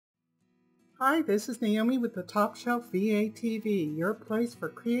Hi, this is Naomi with the Top Shelf VA TV, your place for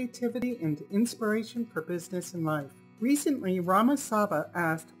creativity and inspiration for business and life. Recently, Rama Saba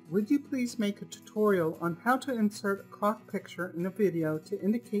asked, would you please make a tutorial on how to insert a clock picture in a video to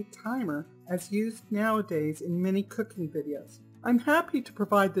indicate timer as used nowadays in many cooking videos? I'm happy to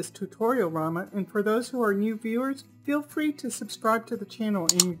provide this tutorial, Rama, and for those who are new viewers, feel free to subscribe to the channel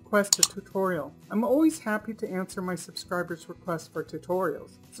and request a tutorial. I'm always happy to answer my subscribers' requests for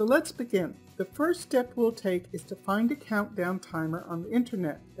tutorials. So let's begin. The first step we'll take is to find a countdown timer on the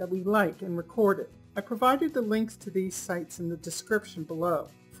internet that we like and record it. I provided the links to these sites in the description below.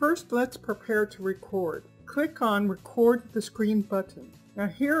 First, let's prepare to record. Click on Record the Screen button. Now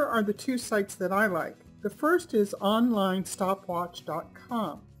here are the two sites that I like. The first is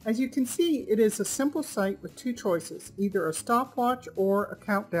onlinestopwatch.com. As you can see, it is a simple site with two choices, either a stopwatch or a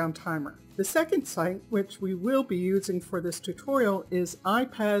countdown timer. The second site, which we will be using for this tutorial, is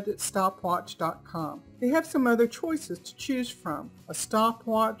iPadStopwatch.com. They have some other choices to choose from, a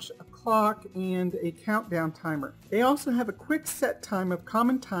stopwatch, a clock, and a countdown timer. They also have a quick set time of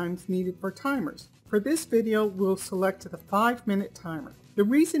common times needed for timers. For this video, we'll select the 5-minute timer. The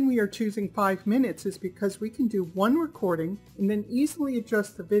reason we are choosing 5 minutes is because we can do one recording and then easily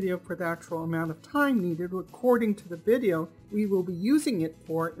adjust the video for the actual amount of time needed according to the video we will be using it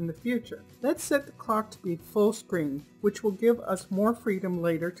for in the future. Let's set the clock to be full screen, which will give us more freedom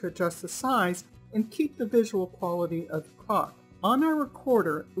later to adjust the size and keep the visual quality of the clock. On our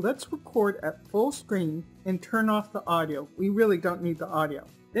recorder, let's record at full screen and turn off the audio. We really don't need the audio.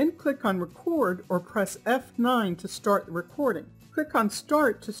 Then click on Record or press F9 to start the recording. Click on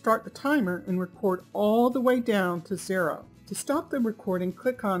Start to start the timer and record all the way down to 0. To stop the recording,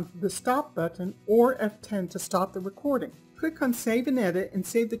 click on the Stop button or F10 to stop the recording. Click on Save and Edit and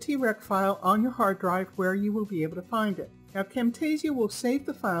save the TREC file on your hard drive where you will be able to find it. Now Camtasia will save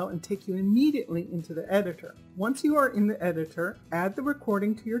the file and take you immediately into the editor. Once you are in the editor, add the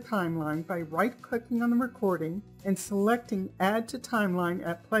recording to your timeline by right-clicking on the recording and selecting Add to Timeline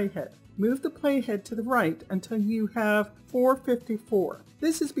at Playhead. Move the playhead to the right until you have 454.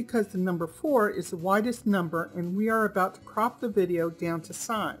 This is because the number 4 is the widest number and we are about to crop the video down to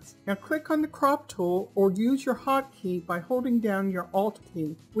size. Now click on the crop tool or use your hotkey by holding down your Alt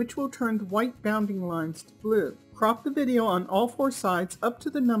key, which will turn the white bounding lines to blue. Crop the video on all 4 sides up to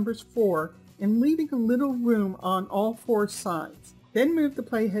the numbers 4 and leaving a little room on all 4 sides. Then move the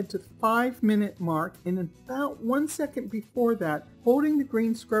playhead to the 5-minute mark and about 1 second before that, holding the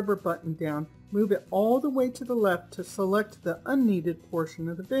green scrubber button down, move it all the way to the left to select the unneeded portion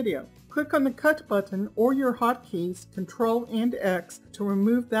of the video. Click on the Cut button or your hotkeys, Ctrl and X, to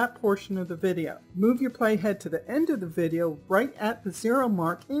remove that portion of the video. Move your playhead to the end of the video right at the 0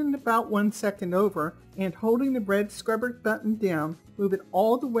 mark and about 1 second over, and holding the red scrubber button down, move it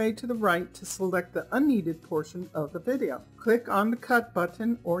all the way to the right to select the unneeded portion of the video. Click on the Cut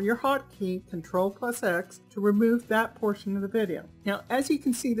button or your hotkey, Ctrl plus X, to remove that portion of the video. Now, as you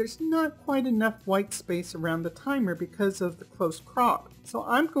can see, there's not quite enough white space around the timer because of the close crop. So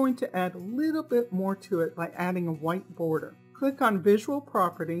I'm going to add a little bit more to it by adding a white border. Click on Visual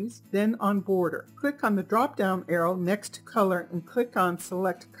Properties, then on Border. Click on the drop-down arrow next to Color and click on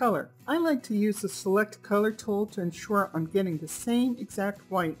Select Color. I like to use the Select Color tool to ensure I'm getting the same exact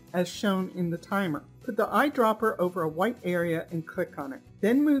white as shown in the timer. Put the eyedropper over a white area and click on it.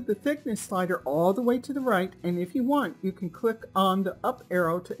 Then move the thickness slider all the way to the right, and if you want, you can click on the up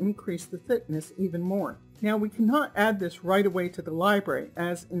arrow to increase the thickness even more. Now we cannot add this right away to the library,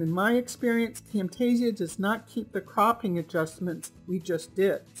 as in my experience, Camtasia does not keep the cropping adjustments we just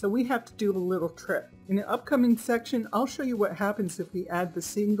did, so we have to do a little trick. In the upcoming section, I'll show you what happens if we add the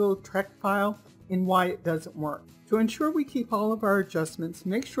single TREC file and why it doesn't work. To ensure we keep all of our adjustments,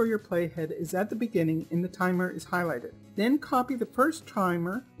 make sure your playhead is at the beginning and the timer is highlighted. Then copy the first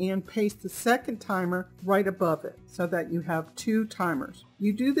timer and paste the second timer right above it so that you have 2 timers.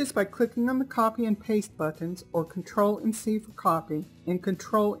 You do this by clicking on the copy and paste buttons or Ctrl and C for copy and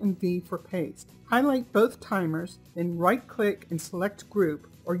Ctrl and V for paste. Highlight both timers, then right click and select Group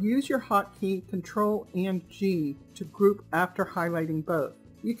or use your hotkey Ctrl and G to group after highlighting both.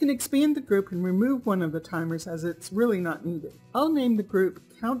 You can expand the group and remove one of the timers as it's really not needed. I'll name the group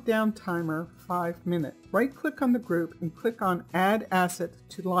Countdown Timer 5 Minute. Right-click on the group and click on Add Asset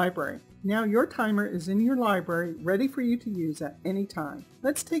to Library. Now your timer is in your library, ready for you to use at any time.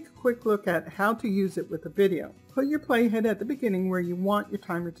 Let's take a quick look at how to use it with a video. Put your playhead at the beginning where you want your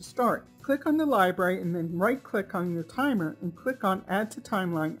timer to start. Click on the library and then right-click on your timer and click on Add to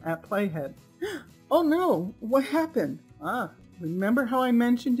Timeline at Playhead. Oh no! What happened? Remember how I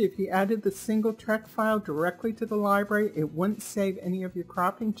mentioned if you added the single Trek file directly to the library, it wouldn't save any of your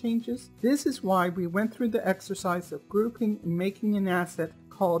cropping changes? This is why we went through the exercise of grouping and making an asset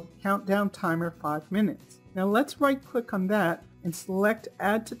called Countdown Timer 5 minutes. Now let's right-click on that and select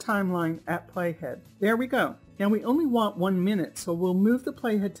Add to Timeline at Playhead. There we go. Now we only want 1 minute, so we'll move the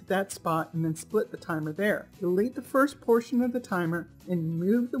playhead to that spot and then split the timer there. Delete the first portion of the timer and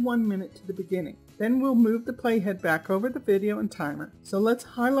move the 1 minute to the beginning. Then we'll move the playhead back over the video and timer. So let's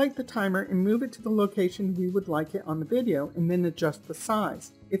highlight the timer and move it to the location we would like it on the video and then adjust the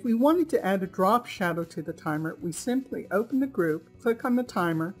size. If we wanted to add a drop shadow to the timer, we simply open the group, click on the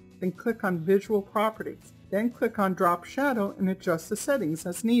timer, then click on Visual Properties. Then click on Drop Shadow and adjust the settings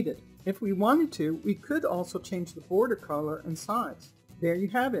as needed. If we wanted to, we could also change the border color and size. There you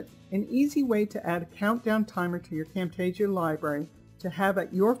have it, an easy way to add a countdown timer to your Camtasia library to have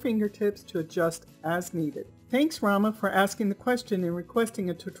at your fingertips to adjust as needed. Thanks Rama for asking the question and requesting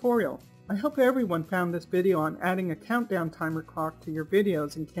a tutorial. I hope everyone found this video on adding a countdown timer clock to your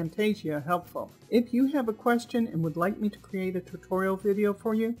videos in Camtasia helpful. If you have a question and would like me to create a tutorial video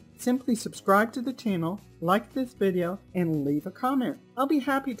for you, simply subscribe to the channel, like this video, and leave a comment. I'll be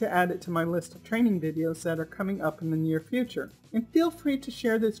happy to add it to my list of training videos that are coming up in the near future. And feel free to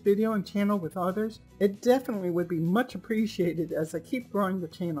share this video and channel with others. It definitely would be much appreciated as I keep growing the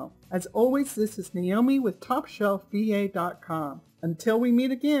channel. As always, this is Naomi with topshelfva.com. Until we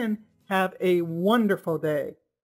meet again, have a wonderful day.